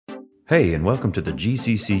Hey, and welcome to the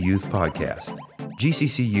GCC Youth Podcast.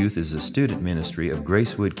 GCC Youth is a student ministry of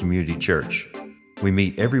Gracewood Community Church. We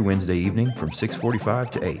meet every Wednesday evening from 6:45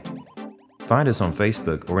 to 8. Find us on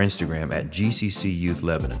Facebook or Instagram at GCC Youth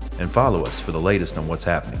Lebanon and follow us for the latest on what's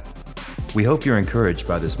happening. We hope you're encouraged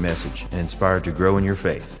by this message and inspired to grow in your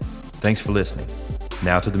faith. Thanks for listening.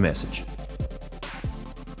 Now to the message.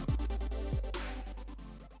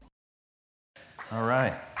 All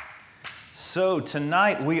right. So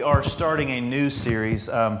tonight we are starting a new series.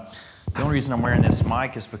 The only reason I'm wearing this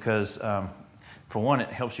mic is because, for one, it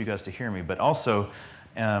helps you guys to hear me, but also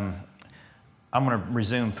I'm going to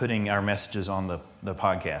resume putting our messages on the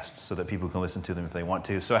podcast so that people can listen to them if they want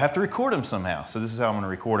to. So I have to record them somehow. So this is how I'm going to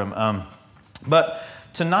record them. But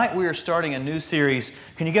tonight we are starting a new series.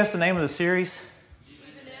 Can you guess the name of the series?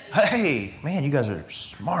 Hey, man, you guys are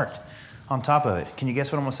smart on top of it. Can you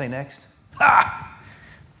guess what I'm going to say next? Ha!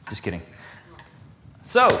 Just kidding.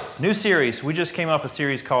 So, new series. We just came off a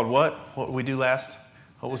series called what? What did we do last?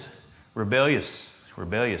 What was it? Rebellious,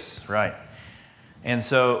 right. And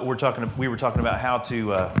so we were talking about how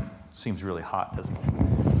to, seems really hot, doesn't it?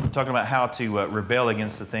 We're talking about how to rebel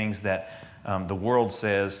against the things that the world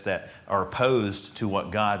says that are opposed to what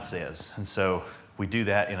God says. And so we do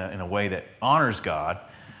that in a way that honors God,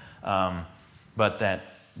 but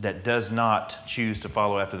that does not choose to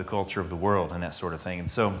follow after the culture of the world and that sort of thing. And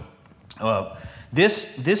so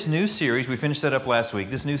this new series, we finished that up last week,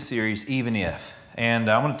 this new series, Even If.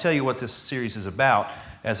 And I want to tell you what this series is about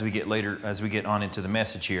as we get on into the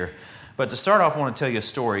message here. But to start off, I want to tell you a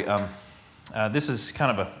story. This is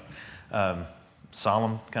kind of a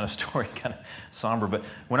solemn kind of story, kind of somber. But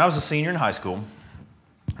when I was a senior in high school,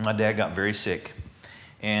 my dad got very sick.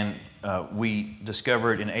 And we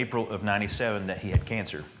discovered in April of '97 that he had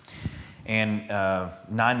cancer. And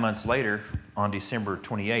 9 months later, on December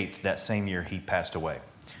 28th, that same year, he passed away.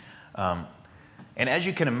 And as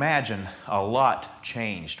you can imagine, a lot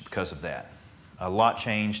changed because of that. A lot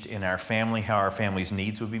changed in our family, how our family's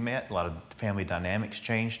needs would be met. A lot of family dynamics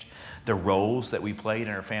changed. The roles that we played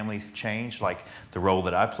in our family changed, like the role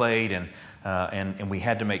that I played, and we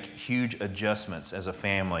had to make huge adjustments as a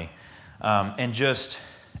family. And just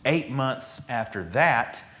 8 months after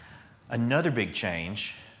that, another big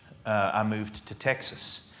change, I moved to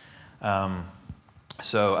Texas.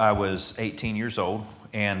 So I was 18 years old,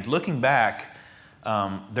 and looking back,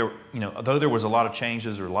 though there was a lot of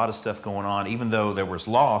changes or a lot of stuff going on, even though there was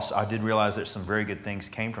loss, I did realize that some very good things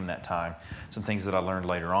came from that time. Some things that I learned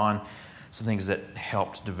later on, some things that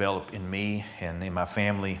helped develop in me and in my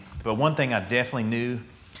family. But one thing I definitely knew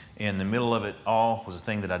in the middle of it all was a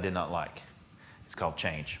thing that I did not like. It's called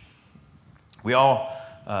change. We all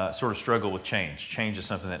sort of struggle with change. Change is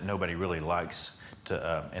something that nobody really likes.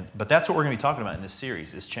 But that's what we're going to be talking about in this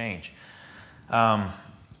series, is change. As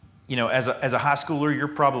a high schooler, you're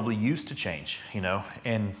probably used to change,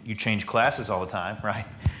 and you change classes all the time, right?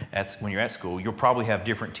 That's when you're at school. You'll probably have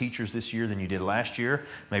different teachers this year than you did last year,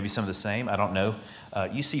 maybe some of the same, I don't know.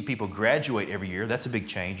 You see people graduate every year. That's a big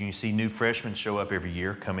change. And you see new freshmen show up every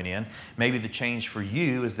year coming in. Maybe the change for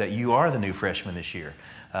you is that you are the new freshman this year.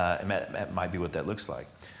 And that might be what that looks like.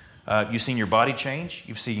 You've seen your body change.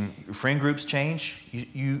 You've seen your friend groups change.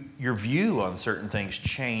 Your view on certain things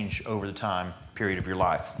change over the time period of your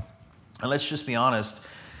life. And let's just be honest,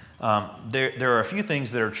 there are a few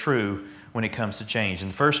things that are true when it comes to change.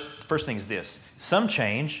 And the first thing is this: some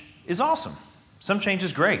change is awesome. Some change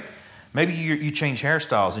is great. Maybe you change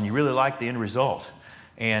hairstyles and you really like the end result.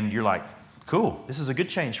 And you're like, cool, this is a good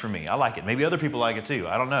change for me. I like it. Maybe other people like it too.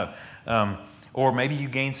 I don't know. Or maybe you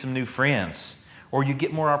gain some new friends. Or you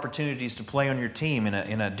get more opportunities to play on your team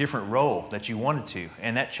in a different role that you wanted to.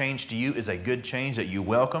 And that change to you is a good change that you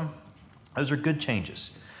welcome. Those are good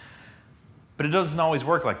changes. But it doesn't always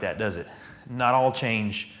work like that, does it? Not all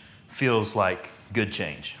change feels like good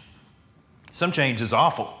change. Some change is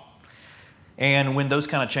awful. And when those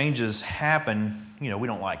kind of changes happen, we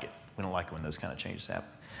don't like it. We don't like it when those kind of changes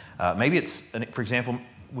happen. Maybe it's, for example,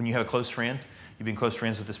 when you have a close friend, you've been close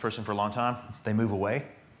friends with this person for a long time, they move away,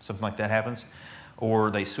 something like that happens.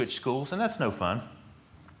 Or they switch schools, and that's no fun.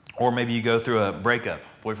 Or maybe you go through a breakup,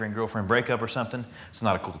 boyfriend-girlfriend breakup or something. It's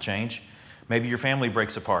not a cool change. Maybe your family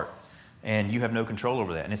breaks apart, and you have no control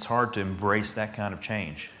over that, and it's hard to embrace that kind of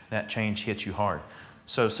change. That change hits you hard.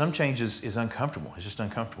 So some change is uncomfortable. It's just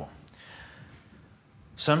uncomfortable.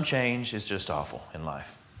 Some change is just awful in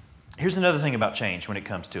life. Here's another thing about change when it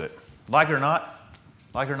comes to it. Like it or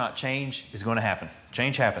not, change is going to happen.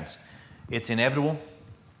 Change happens. It's inevitable.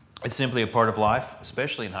 It's simply a part of life,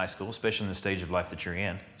 especially in high school, especially in the stage of life that you're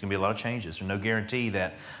in. It's going to be a lot of changes. There's no guarantee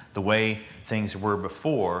that the way things were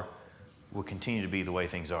before will continue to be the way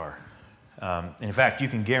things are. And in fact, you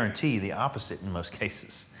can guarantee the opposite in most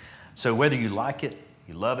cases. So whether you like it,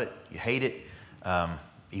 you love it, you hate it,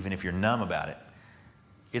 even if you're numb about it,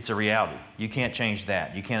 it's a reality. You can't change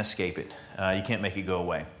that. You can't escape it. You can't make it go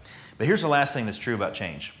away. But here's the last thing that's true about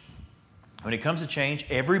change. When it comes to change,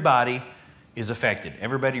 everybody is affected.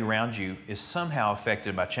 Everybody around you is somehow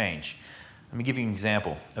affected by change. Let me give you an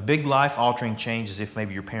example. A big life-altering change is if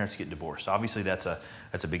maybe your parents get divorced. Obviously, that's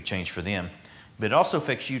a big change for them. But it also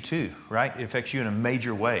affects you too, right? It affects you in a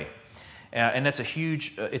major way. And that's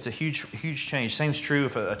it's a huge change. Same's true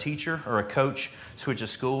if a teacher or a coach switches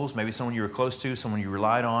schools, maybe someone you were close to, someone you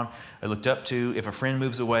relied on, or looked up to. If a friend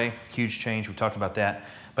moves away, huge change. We've talked about that.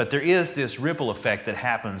 But there is this ripple effect that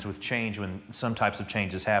happens with change when some types of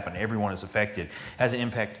changes happen. Everyone is affected. It has an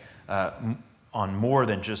impact on more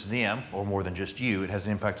than just them or more than just you. It has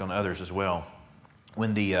an impact on others as well.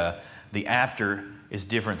 When the after is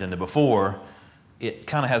different than the before, it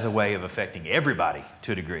kind of has a way of affecting everybody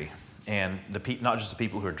to a degree. And not just the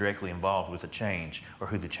people who are directly involved with the change or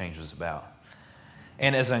who the change was about.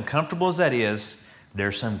 And as uncomfortable as that is,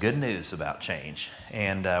 there's some good news about change.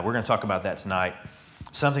 And we're going to talk about that tonight.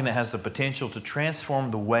 Something that has the potential to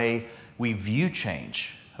transform the way we view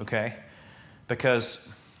change, okay?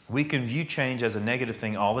 Because we can view change as a negative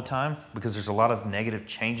thing all the time because there's a lot of negative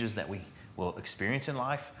changes that we will experience in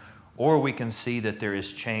life. Or we can see that there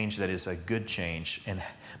is change that is a good change, and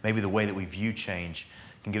maybe the way that we view change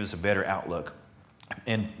can give us a better outlook.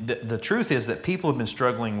 And the truth is that people have been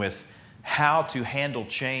struggling with how to handle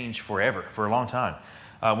change forever, for a long time.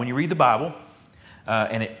 When you read the Bible,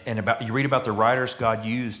 you read about the writers God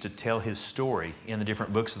used to tell His story in the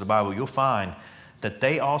different books of the Bible, you'll find that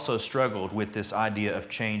they also struggled with this idea of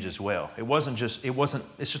change as well.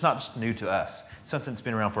 It's just not just new to us. It's something that's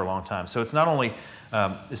been around for a long time. So it's not only,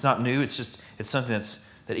 it's not new, it's something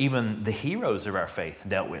that even the heroes of our faith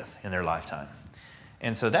dealt with in their lifetime.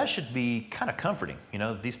 And so that should be kind of comforting. You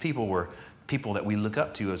know, these people were people that we look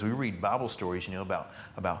up to as we read Bible stories, you know,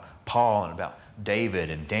 about Paul and about David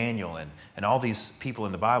and Daniel and all these people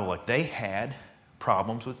in the Bible. Like, they had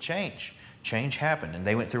problems with change. Change happened, and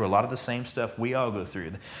they went through a lot of the same stuff we all go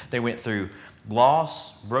through. They went through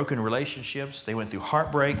loss, broken relationships. They went through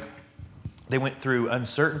heartbreak. They went through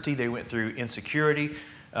uncertainty. They went through insecurity.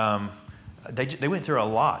 They went through a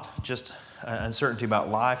lot, just uncertainty about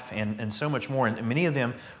life and so much more. And many of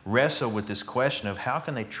them wrestle with this question of how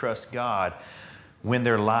can they trust God when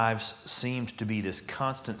their lives seemed to be this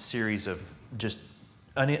constant series of just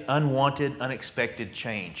unwanted, unexpected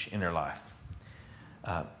change in their life.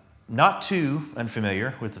 Not too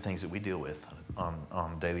unfamiliar with the things that we deal with on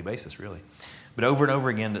a daily basis, really. But over and over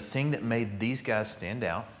again, the thing that made these guys stand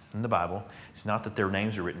out in the Bible is not that their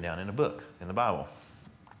names are written down in a book in the Bible,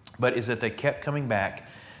 but is that they kept coming back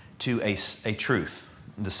to a truth,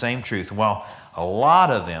 the same truth. While a lot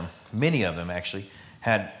of them, many of them actually,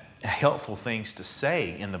 had helpful things to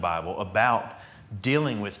say in the Bible about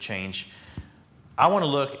dealing with change, I want to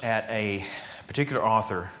look at a particular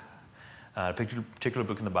author, a particular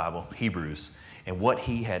book in the Bible, Hebrews, and what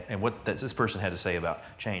this person had to say about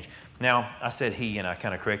change. Now, I said he, and I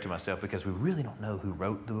kind of corrected myself because we really don't know who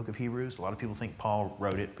wrote the book of Hebrews. A lot of people think Paul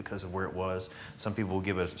wrote it because of where it was. Some people will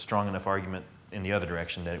give a strong enough argument in the other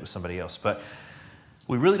direction that it was somebody else. But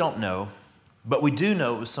we really don't know. But we do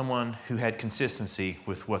know it was someone who had consistency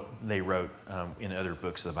with what they wrote in other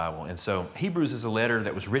books of the Bible. And so Hebrews is a letter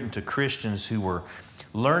that was written to Christians who were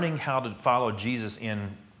learning how to follow Jesus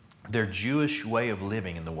in their Jewish way of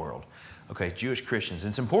living in the world. Okay, Jewish Christians.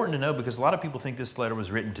 And it's important to know because a lot of people think this letter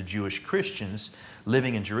was written to Jewish Christians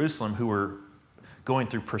living in Jerusalem who were going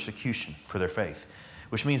through persecution for their faith,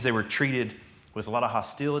 which means they were treated with a lot of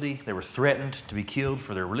hostility. They were threatened to be killed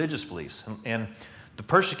for their religious beliefs. And the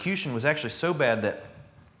persecution was actually so bad that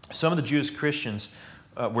some of the Jewish Christians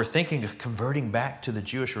were thinking of converting back to the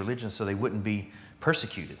Jewish religion so they wouldn't be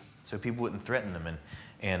persecuted, so people wouldn't threaten them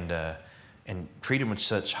and treat them with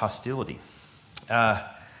such hostility.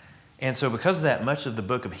 And so because of that, much of the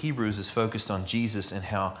book of Hebrews is focused on Jesus and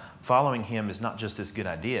how following Him is not just this good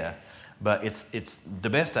idea, but it's the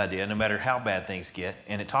best idea no matter how bad things get,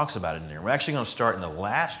 and it talks about it in there. We're actually going to start in the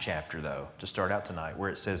last chapter, though, to start out tonight, where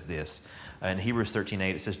it says this. In Hebrews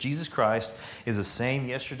 13:8, it says, Jesus Christ is the same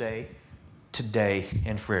yesterday, today,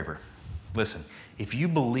 and forever. Listen, if you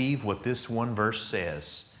believe what this one verse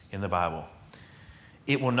says in the Bible,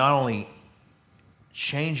 it will not only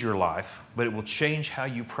change your life, but it will change how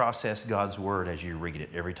you process God's Word as you read it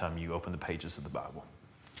every time you open the pages of the Bible.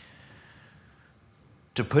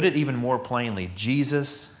 To put it even more plainly,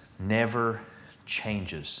 Jesus never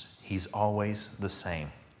changes. He's always the same.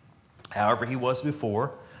 However He was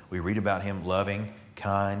before, we read about Him loving,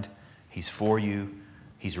 kind, He's for you.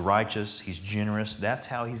 He's righteous. He's generous. That's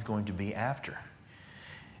how he's going to be after.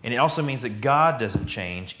 And it also means that God doesn't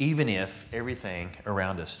change even if everything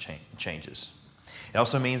around us changes. It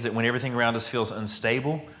also means that when everything around us feels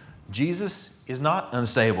unstable, Jesus is not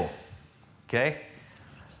unstable. Okay?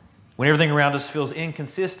 When everything around us feels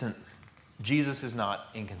inconsistent, Jesus is not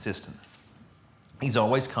inconsistent. He's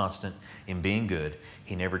always constant in being good.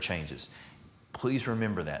 He never changes. Please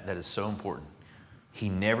remember that. That is so important. He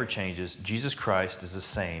never changes. Jesus Christ is the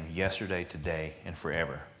same yesterday, today, and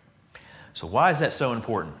forever. So why is that so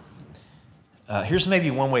important? Here's maybe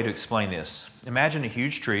one way to explain this. Imagine a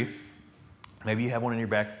huge tree. Maybe you have one in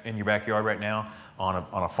your backyard right now on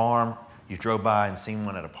a farm. You drove by and seen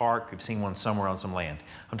one at a park. You've seen one somewhere on some land.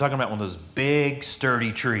 I'm talking about one of those big,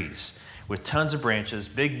 sturdy trees with tons of branches,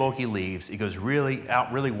 big, bulky leaves. It goes really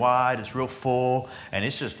wide. It's real full, and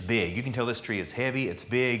it's just big. You can tell this tree is heavy. It's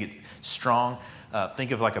big. It's strong.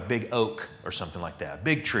 Think of like a big oak or something like that.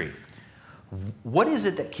 Big tree. What is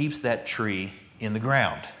it that keeps that tree in the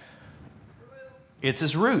ground? It's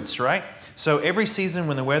its roots, right? So every season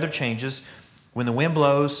when the weather changes, when the wind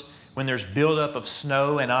blows, when there's buildup of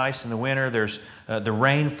snow and ice in the winter, there's the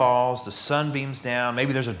rain falls, the sun beams down,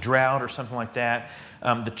 maybe there's a drought or something like that.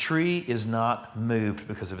 The tree is not moved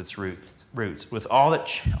because of its roots. With all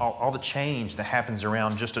the change that happens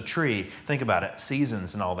around just a tree, think about it,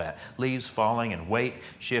 seasons and all that, leaves falling and weight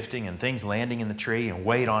shifting and things landing in the tree and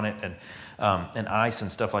weight on it and ice and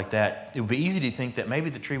stuff like that. It would be easy to think that maybe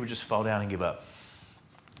the tree would just fall down and give up,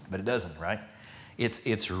 but it doesn't, right?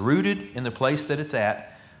 It's rooted in the place that it's at,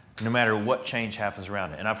 no matter what change happens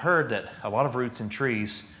around it. And I've heard that a lot of roots in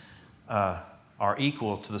trees are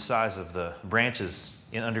equal to the size of the branches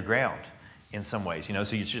underground in some ways,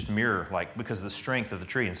 so you just mirror, like, because of the strength of the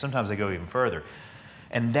tree, and sometimes they go even further.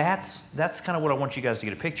 And that's kind of what I want you guys to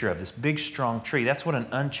get a picture of, this big, strong tree. That's what an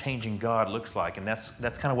unchanging God looks like, and that's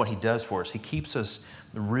kind of what he does for us. He keeps us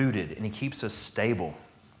rooted, and he keeps us stable.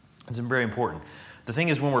 It's very important. The thing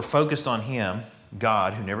is, when we're focused on him,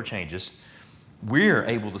 God, who never changes, we're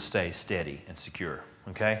able to stay steady and secure,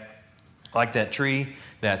 okay? Like that tree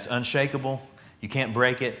that's unshakable, you can't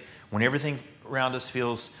break it. When everything around us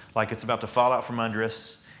feels like it's about to fall out from under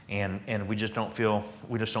us, and we just don't feel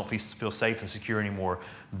safe and secure anymore,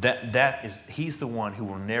 he's the one who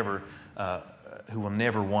will never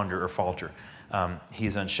wander or falter. He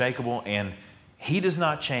is unshakable, and he does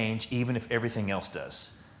not change even if everything else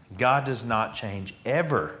does. God does not change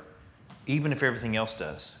ever, even if everything else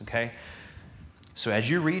does, okay? So as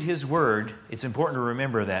you read his word, it's important to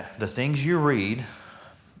remember that the things you read,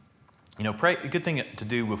 pray. A good thing to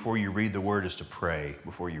do before you read the word is to pray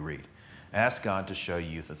before you read. Ask God to show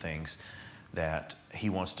you the things that he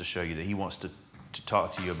wants to show you, that he wants to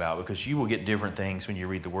talk to you about, because you will get different things when you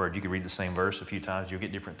read the word. You can read the same verse a few times. You'll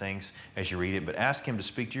get different things as you read it, but ask him to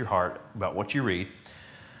speak to your heart about what you read,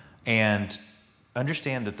 and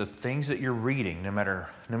understand that the things that you're reading, no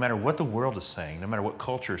matter what the world is saying, no matter what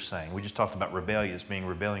culture is saying, we just talked about rebelling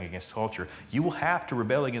against culture. You will have to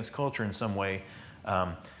rebel against culture in some way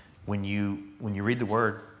when you read the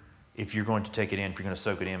word, if you're going to take it in, if you're going to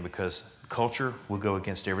soak it in, because culture will go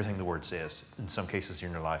against everything the word says in some cases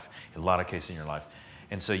in your life, in a lot of cases in your life.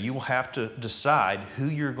 And so you will have to decide who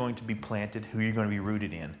you're going to be planted, who you're going to be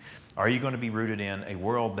rooted in. Are you going to be rooted in a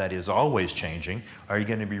world that is always changing? Or are you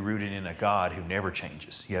going to be rooted in a God who never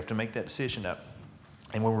changes? You have to make that decision up.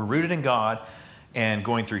 And when we're rooted in God and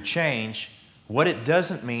going through change, what it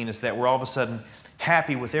doesn't mean is that we're all of a sudden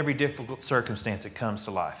happy with every difficult circumstance that comes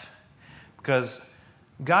to life. Because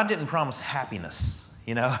God didn't promise happiness,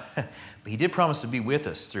 but he did promise to be with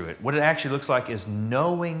us through it. What it actually looks like is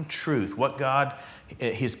knowing truth, what God,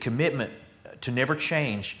 his commitment to never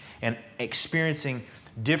change, and experiencing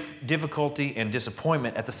difficulty and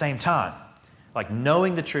disappointment at the same time. Like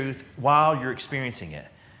knowing the truth while you're experiencing it.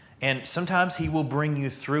 And sometimes he will bring you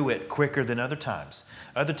through it quicker than other times.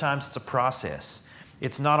 Other times it's a process.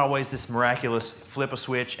 It's not always this miraculous flip a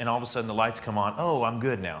switch and all of a sudden the lights come on. Oh, I'm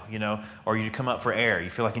good now, or you come up for air. You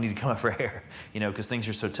feel like you need to come up for air, because things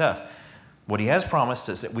are so tough. What he has promised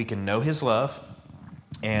is that we can know his love,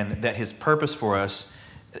 and that his purpose for us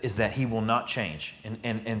is that he will not change.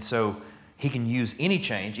 And so he can use any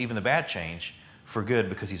change, even the bad change, for good,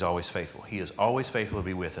 because he's always faithful. He is always faithful to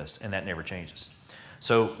be with us, and that never changes.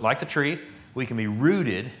 So like the tree, we can be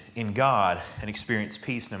rooted in God and experience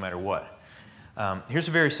peace no matter what. Here's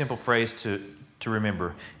a very simple phrase to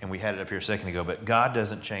remember, and we had it up here a second ago, but God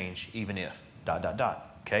doesn't change even if, ...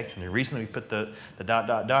 Okay? And the reason we put the ...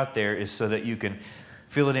 there is so that you can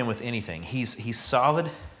fill it in with anything. He's solid.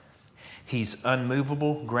 He's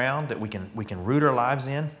unmovable ground that we can root our lives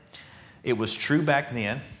in. It was true back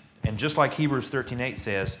then, And just like Hebrews 13:8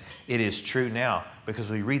 says, it is true now because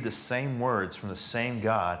we read the same words from the same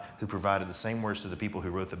God who provided the same words to the people who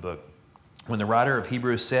wrote the book. When the writer of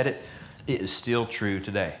Hebrews said it, it is still true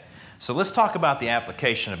today. So let's talk about the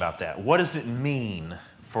application about that. What does it mean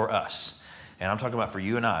for us? And I'm talking about for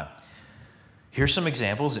you and I. Here's some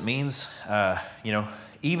examples. It means,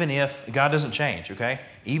 even if God doesn't change, okay?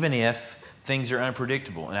 Even if things are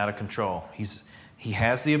unpredictable and out of control, He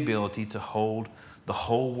has the ability to hold the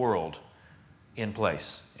whole world in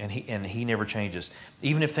place, and he never changes.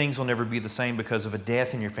 Even if things will never be the same because of a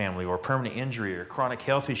death in your family, or a permanent injury, or a chronic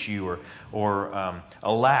health issue, or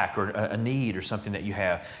a lack, or a need, or something that you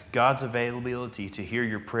have, God's availability to hear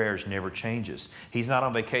your prayers never changes. He's not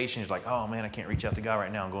on vacation. He's like, oh man, I can't reach out to God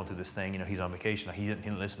right now. I'm going through this thing. He's on vacation. He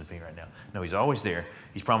didn't listen to me right now. No, He's always there.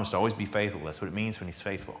 He's promised to always be faithful. That's what it means when He's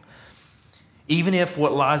faithful. Even if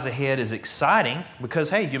what lies ahead is exciting,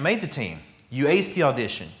 because hey, you made the team, you aced the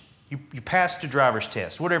audition, you passed your driver's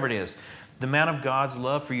test, whatever it is, the amount of God's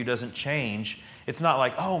love for you doesn't change. It's not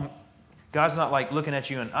like, oh, God's not like looking at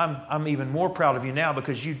you and I'm even more proud of you now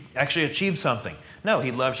because you actually achieved something. No,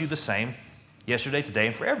 He loves you the same yesterday, today,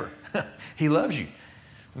 and forever. He loves you,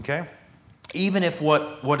 okay? Even if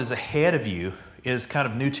what is ahead of you is kind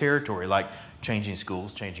of new territory, like changing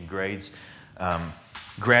schools, changing grades,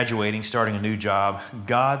 graduating, starting a new job,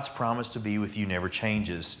 God's promise to be with you never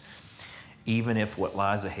changes, even if what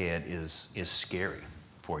lies ahead is scary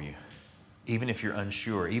for you, even if you're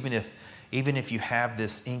unsure, even if you have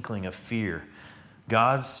this inkling of fear.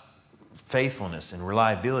 God's faithfulness and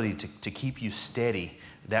reliability to keep you steady,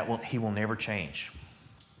 He will never change.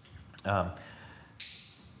 And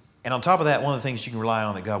on top of that, one of the things you can rely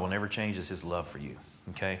on that God will never change is His love for you,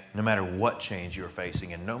 okay? No matter what change you're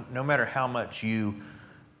facing, and no matter how much you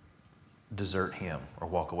desert Him or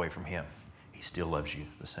walk away from Him, He still loves you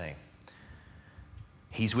the same.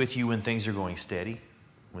 He's with you when things are going steady,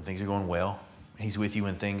 when things are going well. He's with you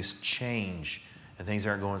when things change and things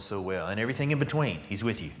aren't going so well. And everything in between, He's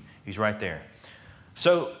with you. He's right there.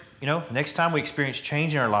 So, next time we experience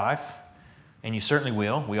change in our life, and you certainly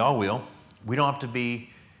will, we all will, we don't have to be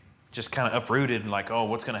just kind of uprooted and like, oh,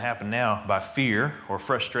 what's going to happen now, by fear or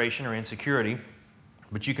frustration or insecurity.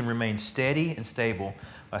 But you can remain steady and stable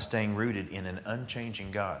by staying rooted in an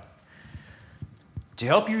unchanging God. To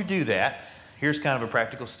help you do that, here's kind of a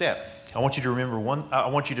practical step. I want you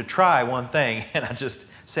to try one thing, and I just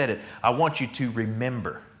said it. I want you to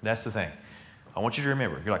remember. That's the thing. I want you to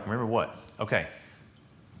remember. You're like, remember what? Okay.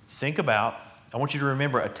 I want you to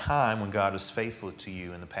remember a time when God was faithful to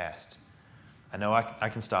you in the past. I know I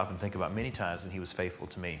can stop and think about many times when He was faithful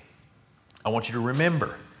to me. I want you to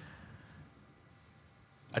remember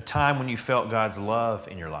a time when you felt God's love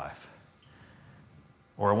in your life.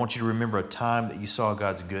 Or I want you to remember a time that you saw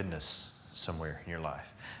God's goodness somewhere in your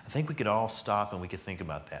life. I think we could all stop and we could think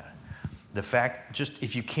about that. The fact, just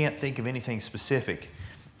if you can't think of anything specific,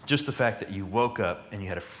 just the fact that you woke up and you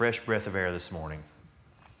had a fresh breath of air this morning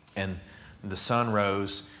and the sun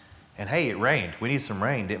rose and hey, it rained. We need some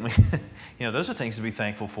rain, didn't we? Those are things to be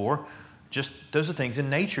thankful for. Those are things in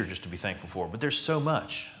nature just to be thankful for. But there's so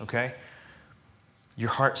much, okay? Your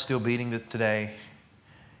heart's still beating today.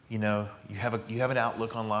 You have an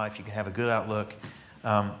outlook on life. You can have a good outlook.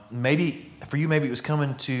 Maybe it was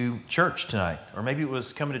coming to church tonight, or maybe it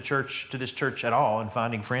was coming to this church at all and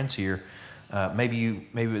finding friends here. Maybe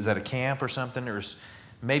it was at a camp or something, or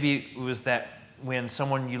maybe it was that when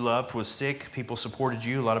someone you loved was sick, people supported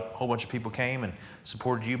you. A whole bunch of people came and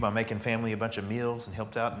supported you by making family a bunch of meals and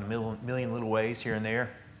helped out in a million little ways here and there.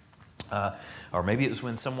 Or maybe it was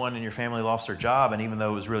when someone in your family lost their job, and even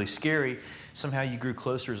though it was really scary, somehow you grew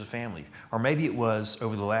closer as a family. Or maybe it was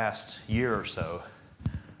over the last year or so,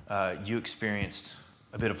 you experienced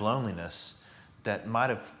a bit of loneliness that might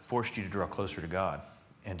have forced you to draw closer to God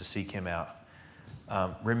and to seek Him out.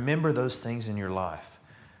 Remember those things in your life.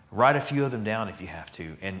 Write a few of them down if you have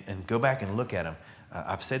to, and go back and look at them.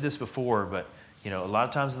 I've said this before, but a lot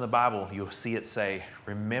of times in the Bible, you'll see it say,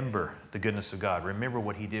 remember the goodness of God. Remember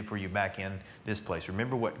what He did for you back in this place.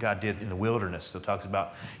 Remember what God did in the wilderness. So it talks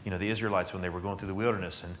about, the Israelites when they were going through the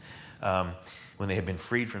wilderness and when they had been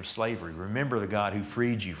freed from slavery. Remember the God who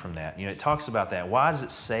freed you from that. It talks about that. Why does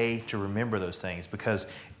it say to remember those things? Because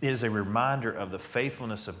it is a reminder of the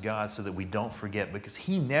faithfulness of God so that we don't forget, because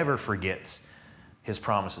He never forgets His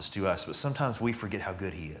promises to us. But sometimes we forget how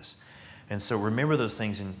good He is. And so remember those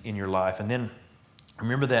things in your life. And then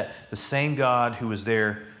remember that the same God who was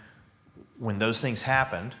there when those things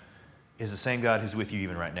happened is the same God who's with you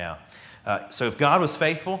even right now. So if God was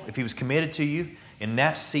faithful, if He was committed to you in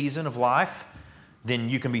that season of life, then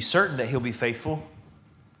you can be certain that He'll be faithful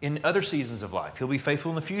in other seasons of life. He'll be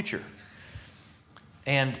faithful in the future.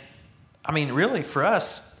 And I mean, really, for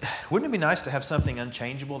us, wouldn't it be nice to have something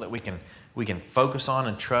unchangeable that we can focus on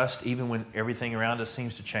and trust even when everything around us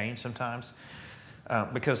seems to change sometimes?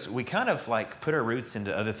 Because we kind of like put our roots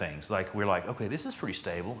into other things. Like we're like, okay, this is pretty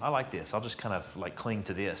stable. I like this. I'll just kind of like cling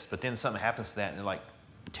to this. But then something happens to that and it like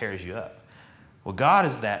tears you up. Well, God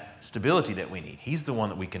is that stability that we need. He's the one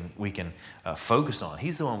that we can focus on.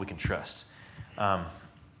 He's the one we can trust.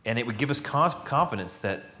 And it would give us confidence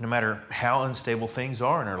that no matter how unstable things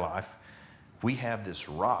are in our life, we have this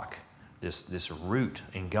rock, this root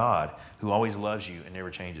in God who always loves you and never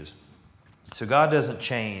changes. So God doesn't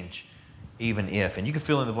change even if. And you can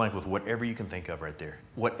fill in the blank with whatever you can think of right there.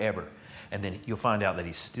 Whatever. And then you'll find out that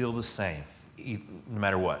he's still the same no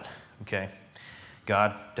matter what. Okay?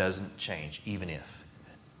 God doesn't change even if.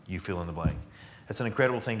 You fill in the blank. That's an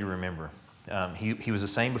incredible thing to remember. He was the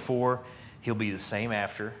same before. He'll be the same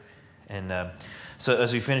after. And so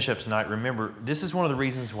as we finish up tonight, remember, this is one of the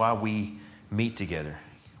reasons why we meet together.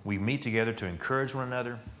 We meet together to encourage one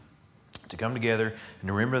another, to come together and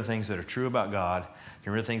to remember the things that are true about God, to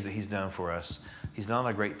remember the things that he's done for us. He's done a lot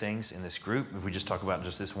of great things in this group. If we just talk about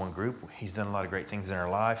just this one group, he's done a lot of great things in our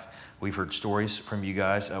life. We've heard stories from you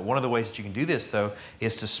guys. One of the ways that you can do this, though,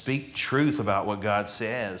 is to speak truth about what God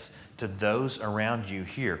says to those around you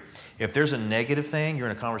here. If there's a negative thing, you're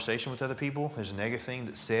in a conversation with other people, there's a negative thing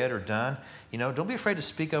that's said or done, don't be afraid to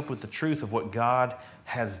speak up with the truth of what God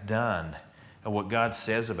has done and what God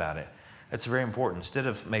says about it. That's very important. Instead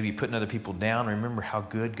of maybe putting other people down, remember how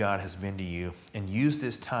good God has been to you and use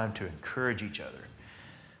this time to encourage each other.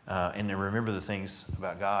 And to remember the things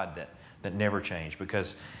about God that never change.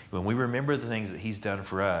 Because when we remember the things that he's done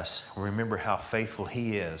for us, we remember how faithful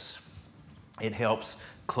he is, it helps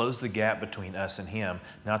close the gap between us and him.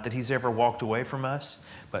 Not that he's ever walked away from us,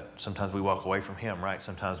 but sometimes we walk away from him, right?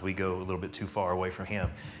 Sometimes we go a little bit too far away from him,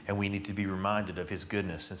 and we need to be reminded of his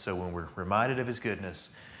goodness. And so when we're reminded of his goodness,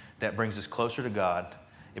 that brings us closer to God.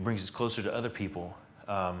 It brings us closer to other people.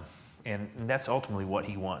 And that's ultimately what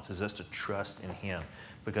he wants, is us to trust in him,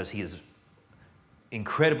 because he is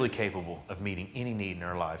incredibly capable of meeting any need in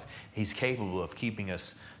our life. He's capable of keeping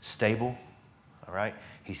us stable, all right?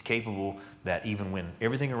 He's capable that even when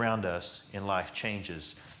everything around us in life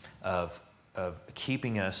changes, of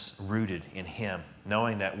keeping us rooted in him,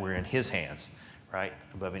 knowing that we're in his hands, right,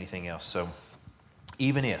 above anything else. So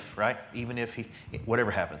even if, right, even if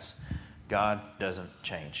whatever happens, God doesn't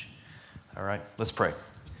change. All right, let's pray.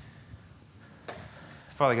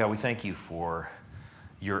 Father God, we thank you for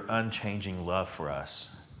your unchanging love for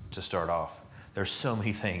us to start off. There's so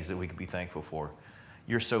many things that we could be thankful for.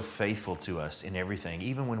 You're so faithful to us in everything,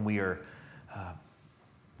 even when we are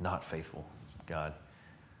not faithful, God.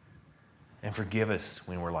 And forgive us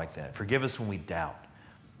when we're like that. Forgive us when we doubt.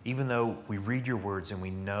 Even though we read your words and we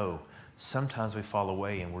know sometimes we fall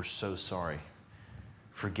away, and we're so sorry.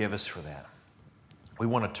 Forgive us for that. We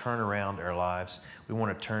want to turn around our lives. We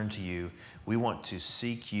want to turn to you. We want to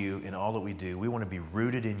seek you in all that we do. We want to be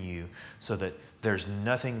rooted in you so that there's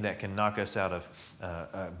nothing that can knock us out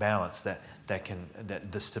of balance, that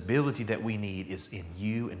the stability that we need is in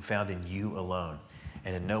you and found in you alone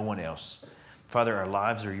and in no one else. Father, our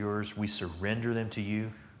lives are yours. We surrender them to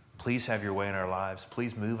you. Please have your way in our lives.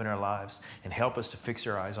 Please move in our lives and help us to fix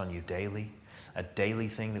our eyes on you daily, a daily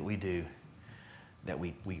thing that we do, that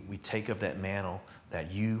we take up that mantle,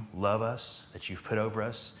 that you love us, that you've put over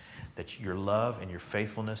us, that your love and your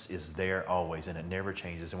faithfulness is there always and it never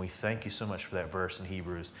changes. And we thank you so much for that verse in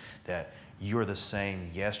Hebrews, that you are the same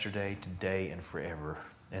yesterday, today, and forever.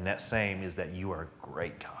 And that same is that you are a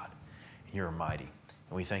great God and you're mighty.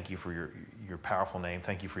 And we thank you for your powerful name.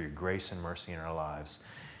 Thank you for your grace and mercy in our lives.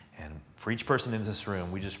 And for each person in this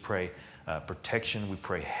room, we just pray protection. We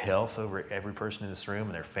pray health over every person in this room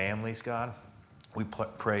and their families, God. We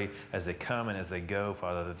pray as they come and as they go,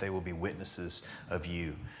 Father, that they will be witnesses of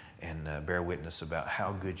you and bear witness about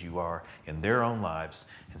how good you are in their own lives,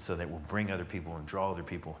 and so that will bring other people and draw other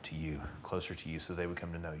people to you, closer to you, so they would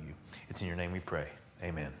come to know you. It's in your name we pray.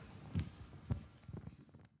 Amen.